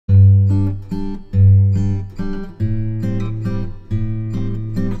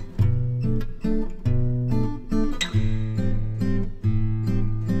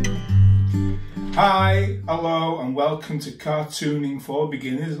Hi, hello and welcome to Cartooning for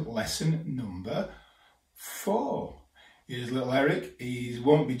Beginners lesson number 4. Here's little Eric. He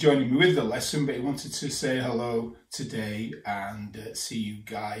won't be joining me with the lesson, but he wanted to say hello today and see you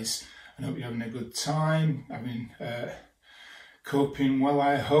guys. I hope you're having a good time, coping well,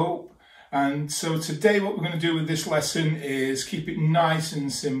 I hope. And so today what we're going to do with this lesson is keep it nice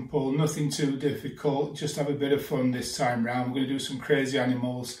and simple, nothing too difficult, just have a bit of fun this time round. We're going to do some crazy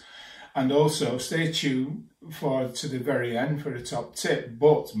animals. And also stay tuned to the very end for a top tip.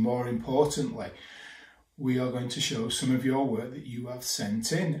 But more importantly, we are going to show some of your work that you have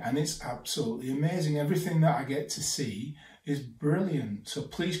sent in. And it's absolutely amazing. Everything that I get to see is brilliant. So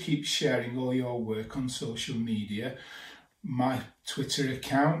please keep sharing all your work on social media. My Twitter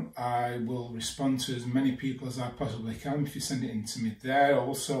account, I will respond to as many people as I possibly can if you send it in to me there.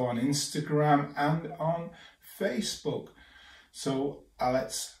 Also on Instagram and on Facebook. So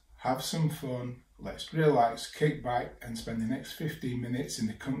let's have some fun, let's relax, kick back and spend the next 15 minutes in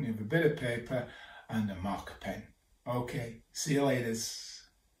the company of a bit of paper and a marker pen. Okay, see you later.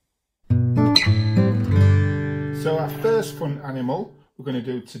 So our first fun animal we're going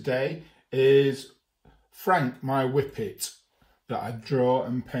to do today is Frank, my whippet, that I draw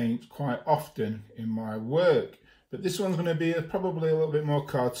and paint quite often in my work. But this one's going to be probably a little bit more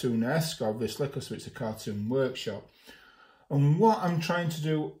cartoon-esque, obviously, because it's a cartoon workshop. And what I'm trying to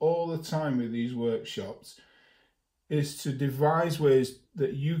do all the time with these workshops is to devise ways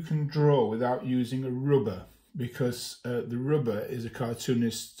that you can draw without using a rubber, because the rubber is a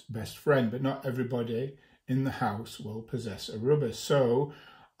cartoonist's best friend, but not everybody in the house will possess a rubber. So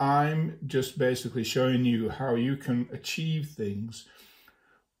I'm just basically showing you how you can achieve things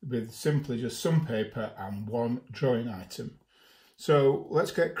with simply just some paper and one drawing item. So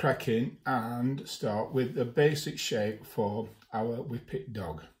let's get cracking and start with the basic shape for our whippet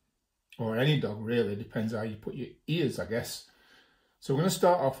dog, or any dog really, depends how you put your ears, I guess. So we're going to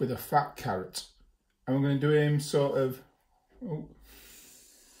start off with a fat carrot, and we're going to do him sort of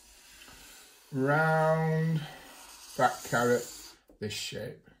round fat carrot, this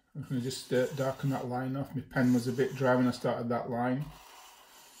shape. I'm going to just darken that line off. My pen was a bit dry when I started that line.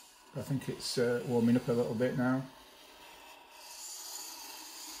 I think it's warming up a little bit now.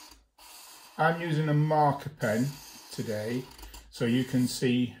 I'm using a marker pen today so you can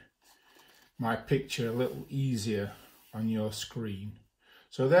see my picture a little easier on your screen.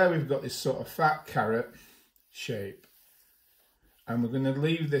 So there we've got this sort of fat carrot shape, and we're going to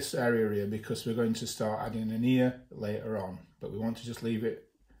leave this area here because we're going to start adding an ear later on, but we want to just leave it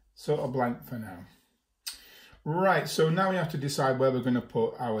sort of blank for now. Right, so now we have to decide where we're going to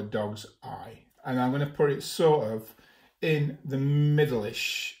put our dog's eye, and I'm going to put it sort of in the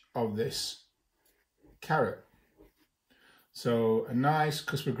middle-ish of this carrot. So a nice,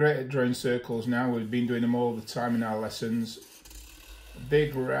 because we're great at drawing circles now, we've been doing them all the time in our lessons, a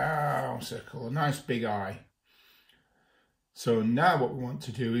big round circle, a nice big eye. So now what we want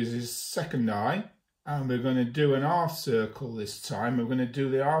to do is his second eye, and we're going to do an half circle this time. We're going to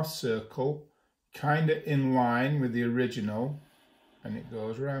do the half circle kind of in line with the original, and it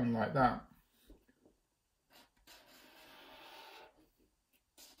goes round like that.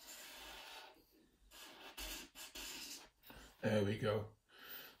 There we go.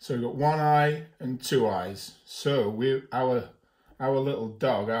 So we've got one eye and two eyes. So our little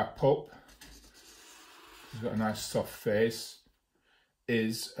dog, our pup, he's got a nice soft face,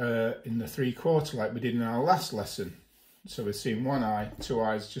 is in the 3/4 like we did in our last lesson. So we're seeing one eye, two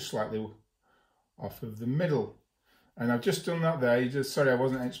eyes just slightly off of the middle. And I've just done that there. Sorry, I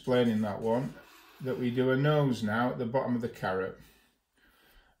wasn't explaining that one. That we do a nose now at the bottom of the carrot.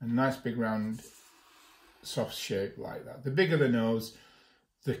 A nice big round soft shape like that. The bigger the nose,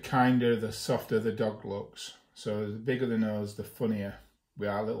 the softer the dog looks. So the bigger the nose, the funnier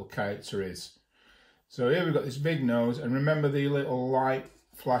our little character is. So here we've got this big nose, and remember the little light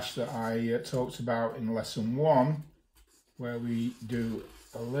flash that I talked about in lesson 1, where we do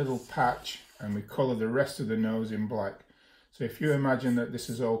a little patch and we colour the rest of the nose in black. So if you imagine that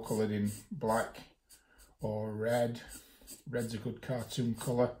this is all coloured in black or red, red's a good cartoon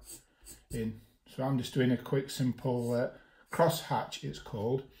colour in. So I'm just doing a quick simple cross hatch, it's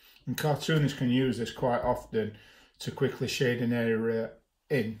called, and cartoonists can use this quite often to quickly shade an area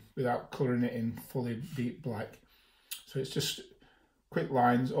in without colouring it in fully deep black. So it's just quick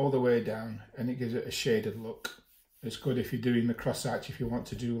lines all the way down, and it gives it a shaded look. It's good if you're doing the cross hatch, if you want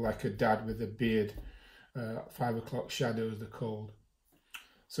to do like a dad with a beard, 5 o'clock shadows they're called.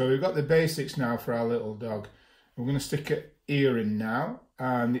 So we've got the basics now for our little dog. We're going to stick an ear in now,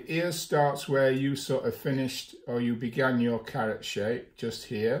 and the ear starts where you sort of finished or you began your carrot shape, just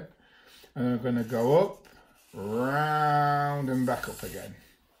here, And I'm going to go up, round and back up again.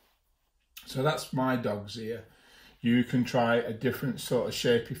 So that's my dog's ear. You can try a different sort of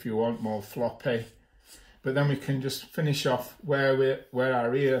shape if you want, more floppy. But then we can just finish off where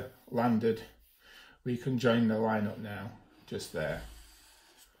our ear landed. We can join the line up now, just there.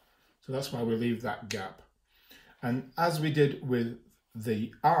 So that's why we leave that gap. And as we did with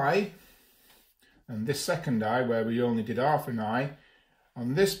the eye, and this second eye where we only did half an eye,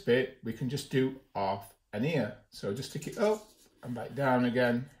 on this bit we can just do half an ear. So just stick it up and back down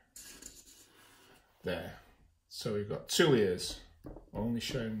again. There. So we've got 2 ears, only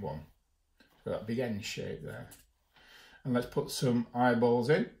showing one. So that big N shape there. And let's put some eyeballs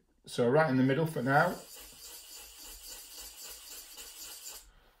in. So right in the middle for now.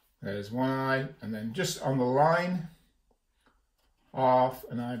 There's one eye, and then just on the line, half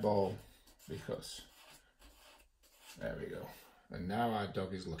an eyeball, because there we go. And now our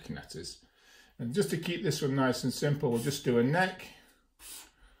dog is looking at us. And just to keep this one nice and simple, we'll just do a neck,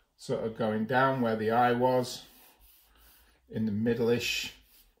 sort of going down where the eye was, in the middle-ish,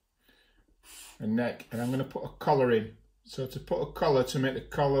 a neck, and I'm going to put a collar in. So to put a collar, to make the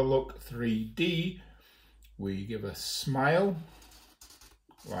collar look 3D, we give a smile,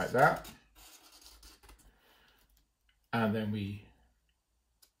 like that, and then we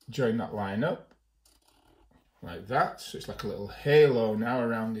join that line up, like that, so it's like a little halo now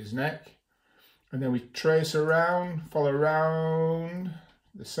around his neck, and then we trace around, follow around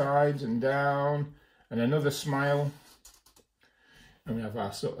the sides and down, and another smile, and we have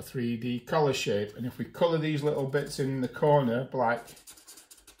our sort of 3D collar shape. And if we colour these little bits in the corner black,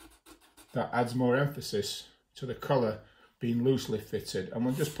 that adds more emphasis to the colour being loosely fitted. And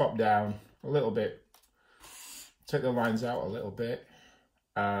we'll just pop down a little bit, take the lines out a little bit,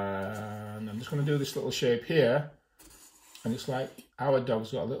 and I'm just going to do this little shape here, and it's like our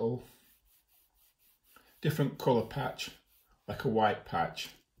dog's got a little different colour patch, like a white patch.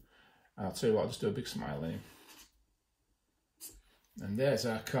 And I'll tell you what, I'll just do a big smile in. And there's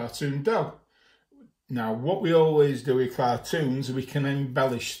our cartoon dog. Now, what we always do with cartoons, we can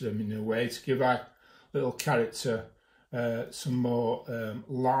embellish them in a way to give our little character some more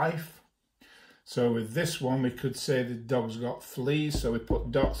life. So with this one, we could say the dog's got fleas, so we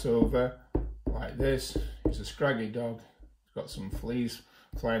put dots over like this. He's a scraggy dog, he's got some fleas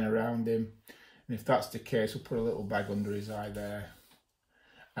flying around him. And if that's the case, we'll put a little bag under his eye there.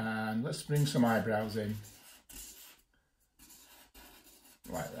 And let's bring some eyebrows in.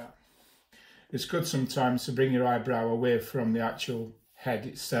 Like that. It's good sometimes to bring your eyebrow away from the actual head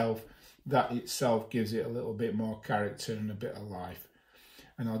itself. That itself gives it a little bit more character and a bit of life.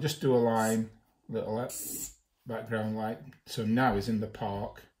 And I'll just do a line, little background light. So now he's in the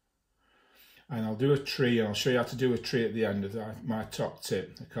park. And I'll do a tree, and I'll show you how to do a tree at the end of my top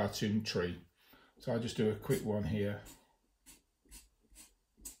tip, the cartoon tree. So I'll just do a quick one here.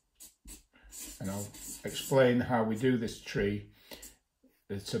 And I'll explain how we do this tree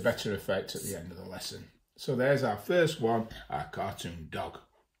to better effect at the end of the lesson. So there's our first one, our cartoon dog.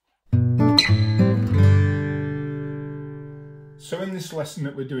 So in this lesson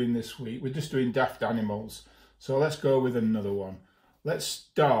that we're doing this week, we're just doing daft animals. So let's go with another one. Let's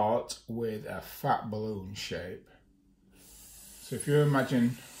start with a fat balloon shape. So if you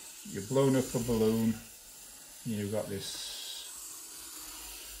imagine you've blown up a balloon, and you've got this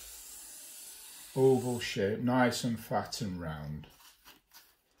oval shape, nice and fat and round.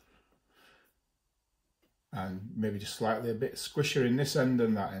 And maybe just slightly a bit squishier in this end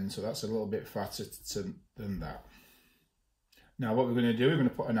and that end, so that's a little bit fatter than that. Now what we're going to do, we're going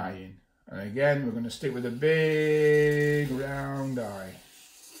to put an eye in. And again, we're going to stick with a big round eye.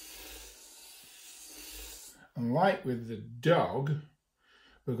 And like with the dog,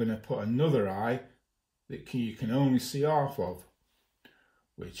 we're going to put another eye that you can only see half of,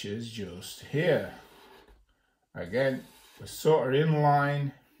 which is just here. Again, we're sort of in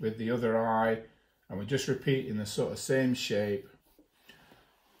line with the other eye, and we're just repeating the sort of same shape,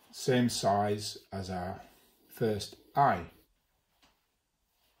 same size as our first eye.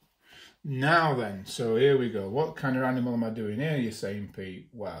 Now then, so here we go. What kind of animal am I doing here, you're saying, Pete?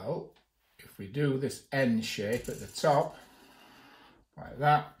 Well, if we do this N shape at the top, like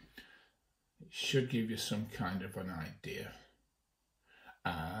that, it should give you some kind of an idea.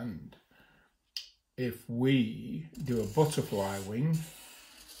 And if we do a butterfly wing,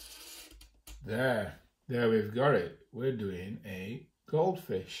 there we've got it. We're doing a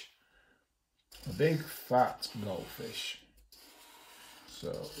goldfish, a big fat goldfish.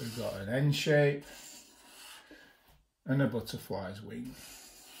 So we've got an N shape and a butterfly's wing.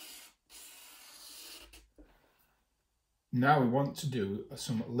 Now we want to do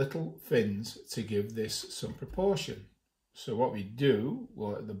some little fins to give this some proportion. So what we do,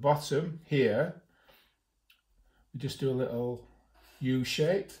 well, at the bottom here, we just do a little U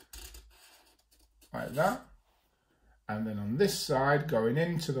shape like that, and then on this side going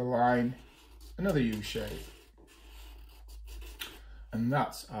into the line, another U shape, and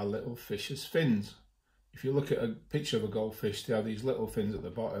that's our little fish's fins. If you look at a picture of a goldfish, they have these little fins at the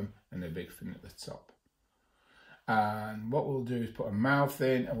bottom and a big fin at the top. And what we'll do is put a mouth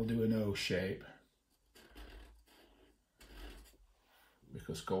in, and we'll do an O shape,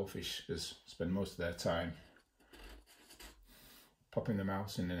 because goldfish spend most of their time popping the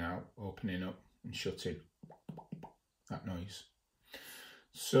mouths in and out, opening up and shutting, that noise.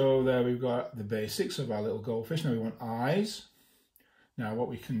 So there we've got the basics of our little goldfish. Now we want eyes. Now what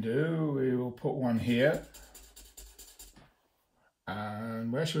we can do, we will put one here.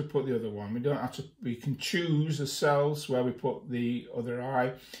 And where should we put the other one? We don't have to, we can choose ourselves where we put the other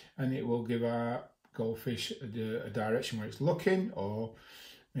eye, and it will give our goldfish a direction where it's looking, or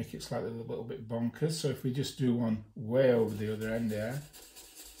make it slightly a little bit bonkers. So if we just do one way over the other end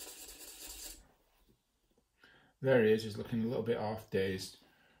there he is, he's looking a little bit half-dazed.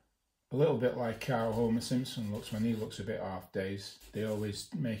 A little bit like how Homer Simpson looks when he looks a bit half-dazed. They always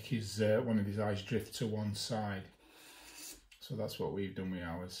make his one of his eyes drift to one side. So that's what we've done with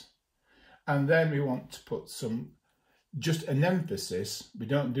ours. And then we want to put just an emphasis, we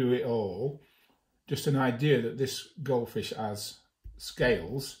don't do it all, just an idea that this goldfish has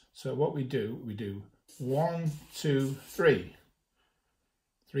scales. So what we do 1, 2, 3.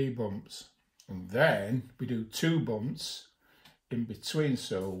 3 bumps. And then we do 2 bumps in between.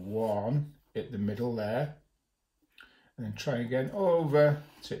 So 1 at the middle there. And then try again over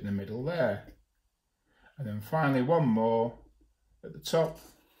to hit in the middle there. And then finally 1 more at the top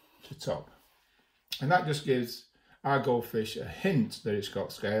to top. And that just gives our goldfish a hint that it's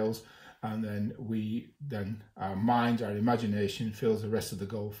got scales. And then our mind, our imagination fills the rest of the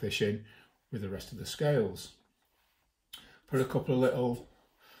goldfish in with the rest of the scales. Put a couple of little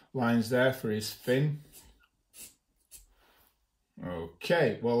lines there for his fin.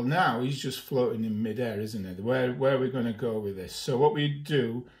 Okay, well now he's just floating in midair, isn't it? Where are we going to go with this? So what we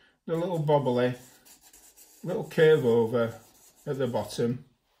do, a little bobbly, little curve over at the bottom,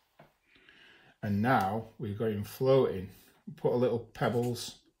 and now we're going floating. Put a little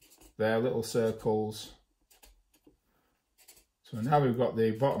pebbles there, little circles. So now we've got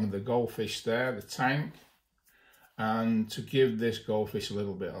the bottom of the goldfish there, the tank. And to give this goldfish a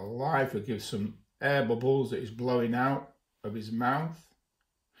little bit of life, we'll give some air bubbles that he's blowing out of his mouth.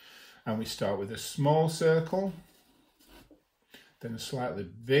 And we start with a small circle, then a slightly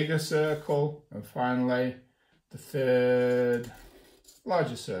bigger circle, and finally the third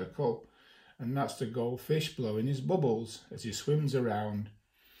larger circle. And that's the goldfish blowing his bubbles as he swims around.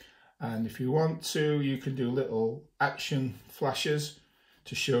 And if you want to, you can do little action flashes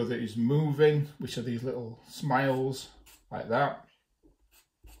to show that he's moving, which are these little smiles like that.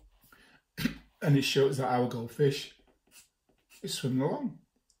 And it shows that our goldfish is swimming along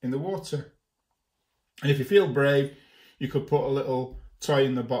in the water. And if you feel brave, you could put a little toy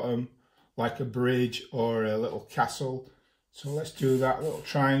in the bottom, like a bridge or a little castle. So let's do that little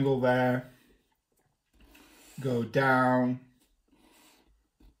triangle there. Go down.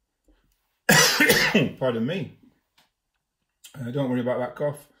 Pardon me. Don't worry about that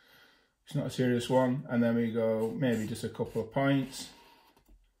cough. It's not a serious one. And then we go maybe just a couple of points.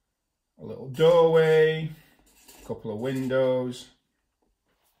 A little doorway. A couple of windows.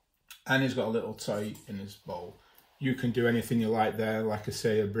 And he's got a little toy in his bowl. You can do anything you like there, like I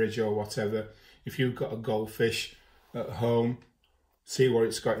say, a bridge or whatever. If you've got a goldfish at home, see what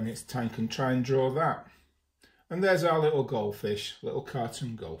it's got in its tank and try and draw that. And there's our little goldfish, little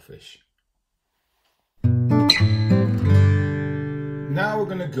cartoon goldfish. Now we're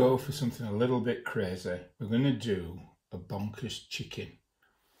going to go for something a little bit crazy. We're going to do a bonkers chicken.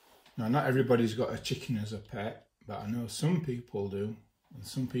 Now, not everybody's got a chicken as a pet, but I know some people do. And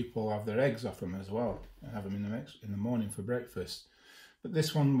some people have their eggs off them as well and have them in the morning for breakfast. But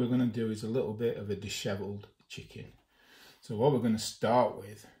this one we're going to do is a little bit of a dishevelled chicken. So what we're going to start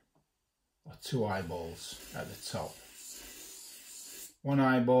with are 2 eyeballs at the top. 1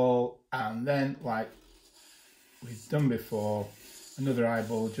 eyeball, and then, like we've done before, another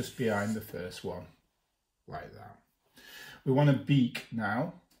eyeball just behind the first one, like that. We want a beak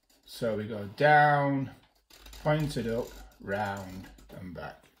now, so we go down, pointed up, round and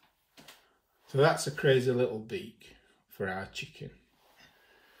back. So that's a crazy little beak for our chicken.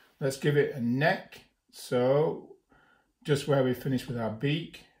 Let's give it a neck. So just where we finished with our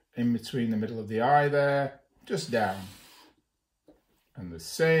beak, in between the middle of the eye there, just down. And the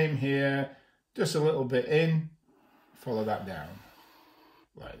same here, just a little bit in, follow that down,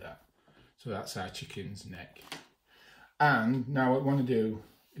 like that. So that's our chicken's neck. And now what we want to do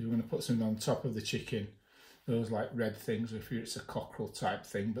is we're going to put something on top of the chicken. Those like red things, if it's a cockerel type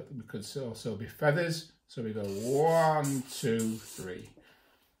thing, but we could also be feathers. So we go 1, 2, 3.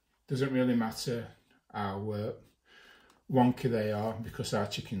 Doesn't really matter how wonky they are because our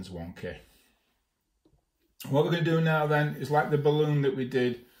chicken's wonky. What we're going to do now then is like the balloon that we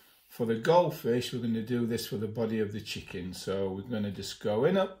did for the goldfish, we're going to do this for the body of the chicken. So we're going to just go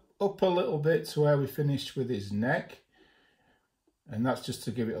in up a little bit to where we finished with his neck. And that's just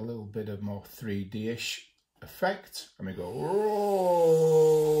to give it a little bit of more 3D-ish effect. And we go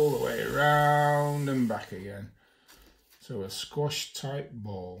all the way around and back again. So a squash type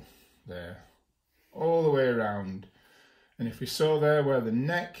ball there, all the way around. And if we saw there where the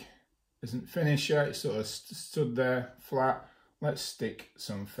neck isn't finished yet, it sort of stood there flat, let's stick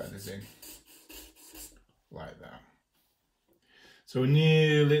some feathers in, like that. So we're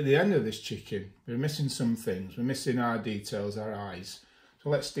nearly at the end of this chicken. We're missing some things. We're missing our details, our eyes. So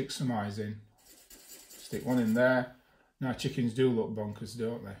let's stick some eyes in. Stick one in there. Now chickens do look bonkers,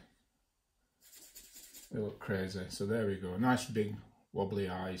 don't they? They look crazy. So there we go. Nice big wobbly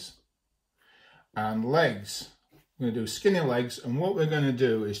eyes. And legs. We're going to do skinny legs. And what we're going to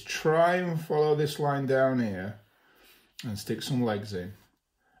do is try and follow this line down here and stick some legs in.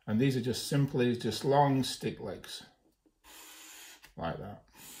 And these are just simply just long stick legs. Like that.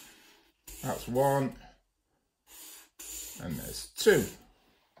 That's 1. And there's 2.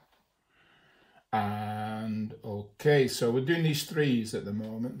 And okay, so we're doing these 3s at the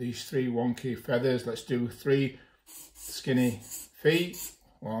moment. These 3 wonky feathers. Let's do 3 skinny feet.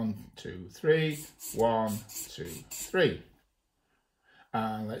 1, 2, 3. 1, 2, 3.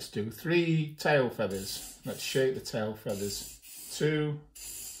 And let's do 3 tail feathers. Let's shape the tail feathers. 2,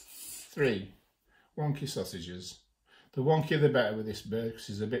 3. Wonky sausages. The wonkier the better with this bird because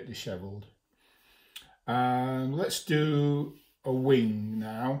he's a bit dishevelled. And let's do a wing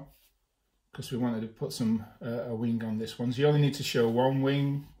now because we wanted to put some a wing on this one. So you only need to show 1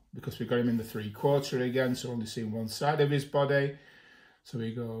 wing because we got him in the 3/4 again, so only seeing one side of his body. So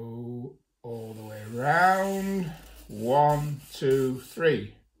we go all the way around. 1, 2,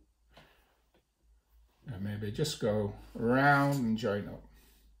 3. And maybe just go around and join up.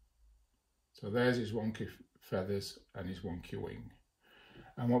 So there's his wonky feathers and his wonky wing.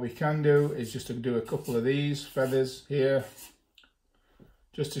 And what we can do is just to do a couple of these feathers here,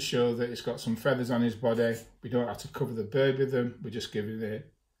 just to show that it's got some feathers on his body. We don't have to cover the bird with them, we're just giving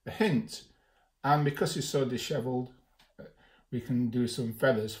it a hint. And because he's so dishevelled, we can do some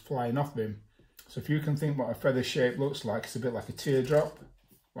feathers flying off him. So if you can think what a feather shape looks like, it's a bit like a teardrop,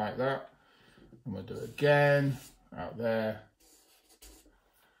 like that. And we'll do it again, out there.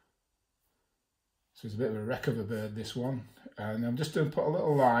 So it's a bit of a wreck of a bird, this one. And I'm just going to put a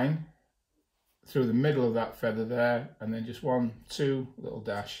little line through the middle of that feather there, and then just 1, 2, little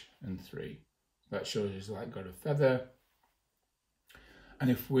dash, and 3. That shows he's like got a feather.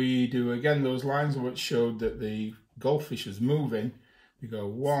 And if we do again those lines which showed that the goldfish was moving, we go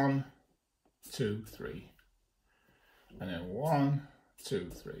 1, 2, 3. And then 1, 2,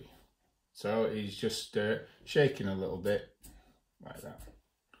 3. So he's just shaking a little bit, like that.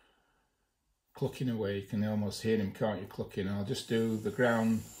 Clucking away, you can almost hear him, can't you, clucking. I'll just do the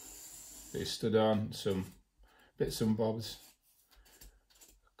ground that he stood on, some bits and bobs,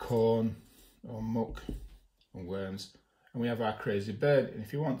 corn or muck and worms. And we have our crazy bird. And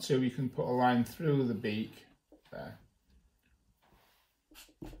if you want to, you can put a line through the beak there.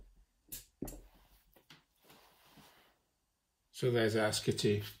 So there's our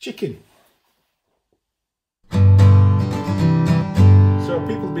skitty chicken. So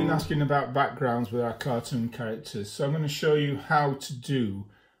people have been asking about backgrounds with our cartoon characters. So I'm going to show you how to do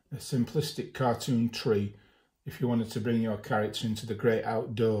a simplistic cartoon tree if you wanted to bring your character into the great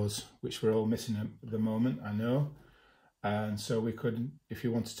outdoors, which we're all missing at the moment, I know. And so we could, if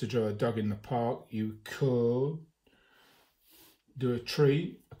you wanted to draw a dog in the park, you could do a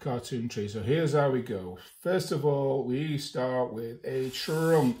tree, a cartoon tree. So here's how we go. First of all, we start with a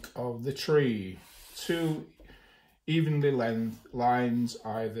trunk of the tree. 2 evenly length lines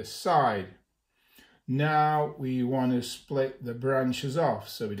either side. Now we want to split the branches off.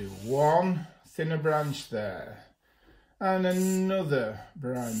 So we do 1 thinner branch there and another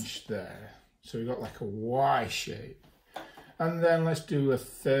branch there. So we've got like a Y shape. And then let's do a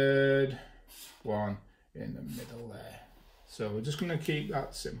 3rd one in the middle there. So we're just going to keep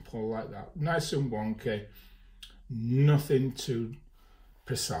that simple like that. Nice and wonky. Nothing too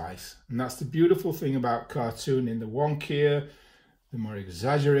precise. And that's the beautiful thing about cartooning. The wonkier the more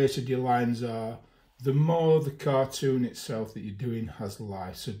exaggerated your lines are, the more the cartoon itself that you're doing has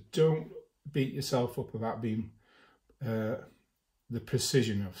life. So don't beat yourself up about being the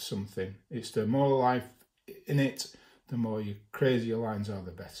precision of something. It's the more life in it, the more crazy your lines are,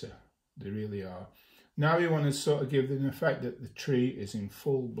 the better. They really are. Now you want to sort of give an effect that the tree is in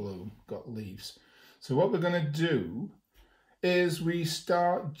full bloom, got leaves. So what we're going to do is we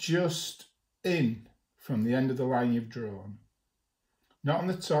start just in from the end of the line you've drawn. Not on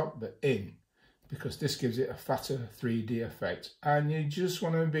the top, but in, because this gives it a fatter 3D effect. And you just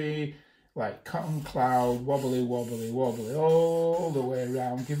want to be like cotton cloud, wobbly, wobbly, wobbly, all the way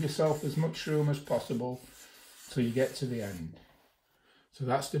around. Give yourself as much room as possible till you get to the end. So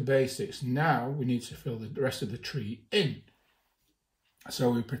that's the basics. Now we need to fill the rest of the tree in. So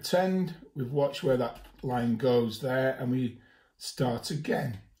we pretend we've watched where that line goes there, and we start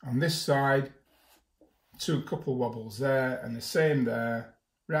again. On this side, a couple wobbles there, and the same there,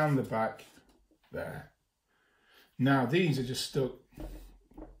 round the back, there. Now these are just stuck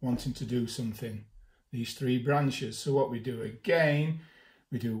wanting to do something, these 3 branches. So what we do again,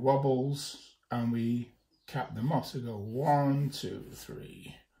 we do wobbles and we cap them off. So go 1, 2,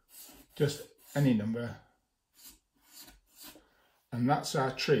 3, just any number. And that's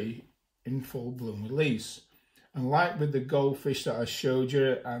our tree in full bloom with leaves. And like with the goldfish that I showed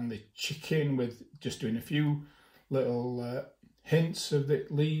you and the chicken, with just doing a few little hints of the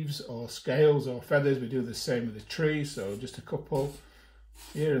leaves or scales or feathers, we do the same with the tree. So just a couple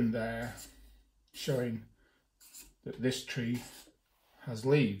here and there, showing that this tree has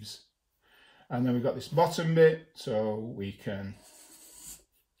leaves. And then we've got this bottom bit, so we can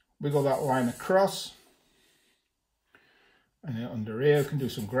wiggle that line across. And then under here we can do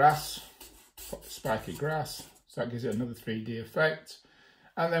some grass, spiky grass, so that gives it another 3D effect.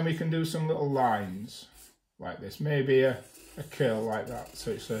 And then we can do some little lines like this, maybe a curl like that,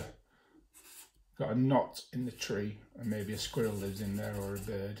 so it's got a knot in the tree, and maybe a squirrel lives in there or a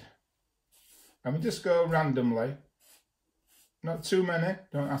bird. And we just go randomly, not too many,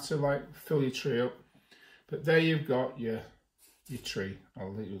 don't have to like fill your tree up, but there you've got your tree, or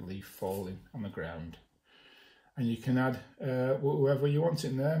little leaf falling on the ground. And you can add whoever you want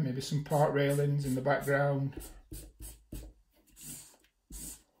in there, maybe some park railings in the background,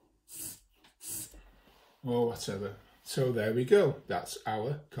 or whatever. So there we go, that's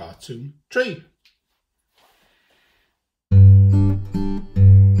our cartoon tree.